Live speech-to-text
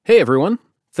Hey everyone,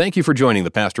 thank you for joining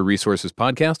the Pastor Resources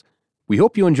Podcast. We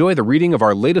hope you enjoy the reading of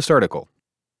our latest article.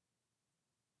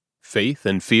 Faith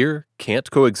and fear can't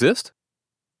coexist?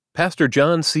 Pastor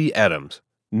John C. Adams,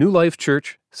 New Life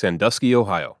Church, Sandusky,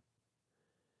 Ohio.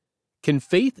 Can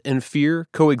faith and fear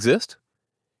coexist?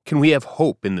 Can we have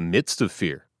hope in the midst of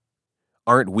fear?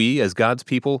 Aren't we, as God's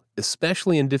people,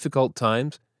 especially in difficult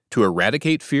times, to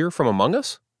eradicate fear from among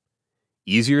us?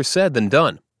 Easier said than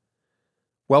done.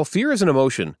 While fear is an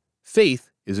emotion, faith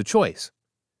is a choice.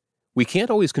 We can't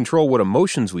always control what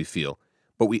emotions we feel,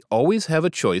 but we always have a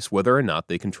choice whether or not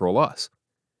they control us.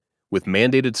 With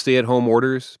mandated stay-at-home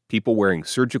orders, people wearing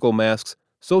surgical masks,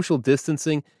 social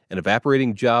distancing, and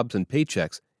evaporating jobs and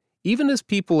paychecks, even as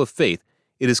people of faith,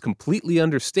 it is completely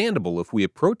understandable if we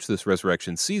approach this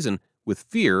resurrection season with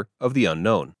fear of the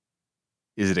unknown.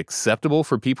 Is it acceptable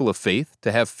for people of faith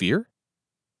to have fear?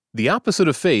 The opposite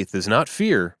of faith is not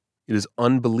fear, it is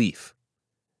unbelief.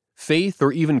 Faith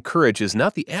or even courage is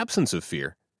not the absence of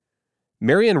fear.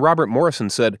 Marion Robert Morrison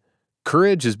said,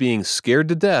 "Courage is being scared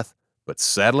to death, but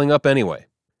saddling up anyway."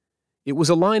 It was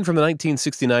a line from the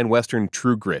 1969 Western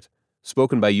True Grit,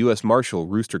 spoken by U.S. Marshal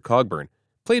Rooster Cogburn,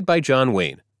 played by John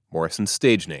Wayne, Morrison's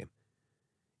stage name.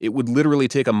 It would literally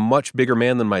take a much bigger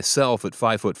man than myself at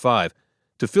 5'5"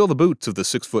 to fill the boots of the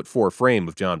 6'4" frame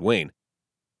of John Wayne.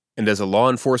 And as a law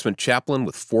enforcement chaplain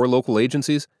with 4 local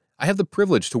agencies, I have the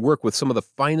privilege to work with some of the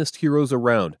finest heroes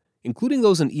around, including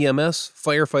those in EMS,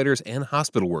 firefighters, and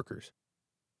hospital workers.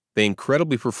 They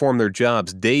incredibly perform their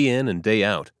jobs day in and day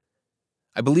out.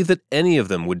 I believe that any of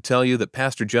them would tell you that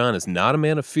Pastor John is not a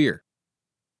man of fear.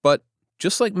 But,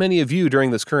 just like many of you during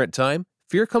this current time,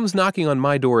 fear comes knocking on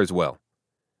my door as well.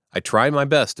 I try my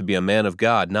best to be a man of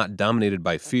God not dominated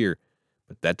by fear,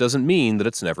 but that doesn't mean that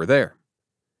it's never there.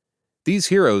 These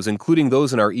heroes, including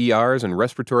those in our ERs and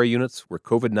respiratory units where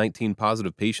COVID-19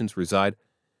 positive patients reside,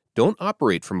 don't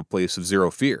operate from a place of zero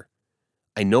fear.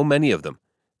 I know many of them.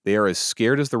 They are as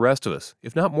scared as the rest of us,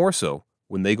 if not more so,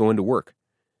 when they go into work.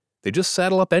 They just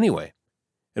saddle up anyway.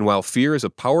 And while fear is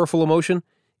a powerful emotion,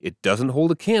 it doesn't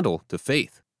hold a candle to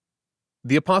faith.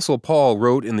 The Apostle Paul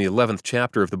wrote in the 11th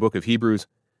chapter of the book of Hebrews,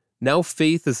 "Now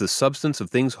faith is the substance of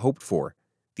things hoped for,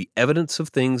 the evidence of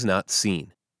things not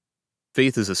seen."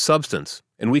 Faith is a substance,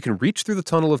 and we can reach through the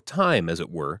tunnel of time, as it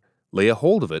were, lay a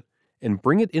hold of it, and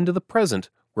bring it into the present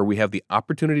where we have the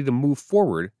opportunity to move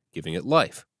forward, giving it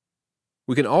life.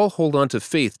 We can all hold on to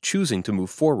faith choosing to move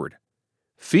forward.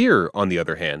 Fear, on the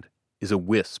other hand, is a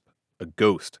wisp, a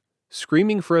ghost,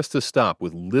 screaming for us to stop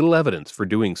with little evidence for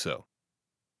doing so.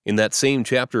 In that same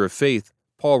chapter of faith,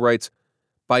 Paul writes,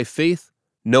 "By faith,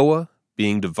 Noah,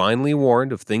 being divinely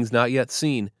warned of things not yet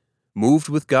seen, moved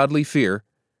with godly fear,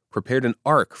 prepared an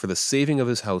ark for the saving of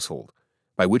his household,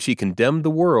 by which he condemned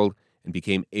the world and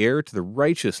became heir to the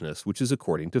righteousness which is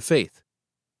according to faith."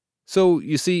 So,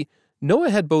 you see, Noah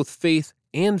had both faith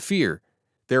and fear,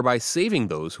 thereby saving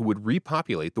those who would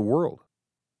repopulate the world.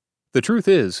 The truth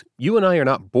is, you and I are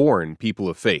not born people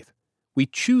of faith. We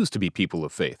choose to be people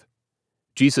of faith.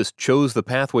 Jesus chose the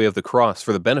pathway of the cross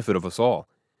for the benefit of us all.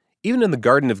 Even in the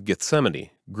Garden of Gethsemane,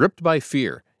 gripped by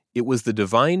fear, it was the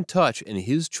divine touch and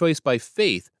his choice by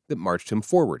faith that marched him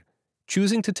forward,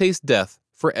 choosing to taste death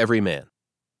for every man.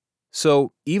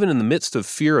 So, even in the midst of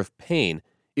fear of pain,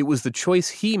 it was the choice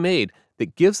he made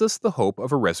that gives us the hope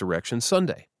of a Resurrection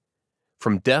Sunday.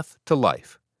 From death to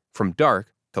life, from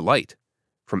dark to light,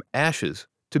 from ashes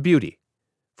to beauty,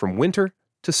 from winter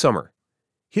to summer,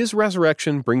 his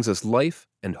resurrection brings us life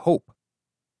and hope.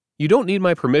 You don't need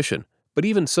my permission, but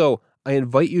even so, I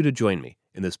invite you to join me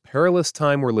in this perilous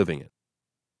time we're living in.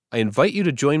 I invite you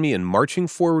to join me in marching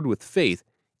forward with faith,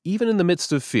 even in the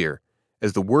midst of fear,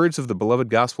 as the words of the beloved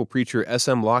gospel preacher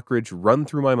S.M. Lockridge run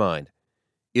through my mind.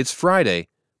 It's Friday,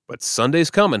 but Sunday's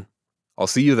coming. I'll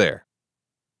see you there.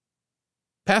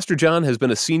 Pastor John has been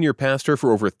a senior pastor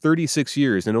for over 36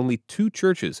 years in only 2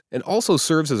 churches and also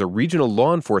serves as a regional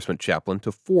law enforcement chaplain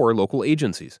to 4 local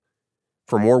agencies.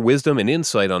 For more wisdom and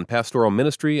insight on pastoral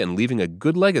ministry and leaving a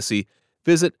good legacy,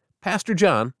 visit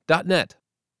pastorjohn.net.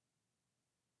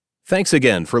 Thanks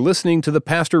again for listening to the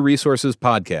Pastor Resources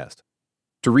Podcast.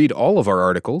 To read all of our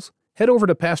articles, head over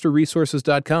to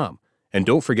pastorresources.com, and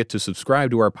don't forget to subscribe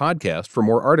to our podcast for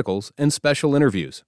more articles and special interviews.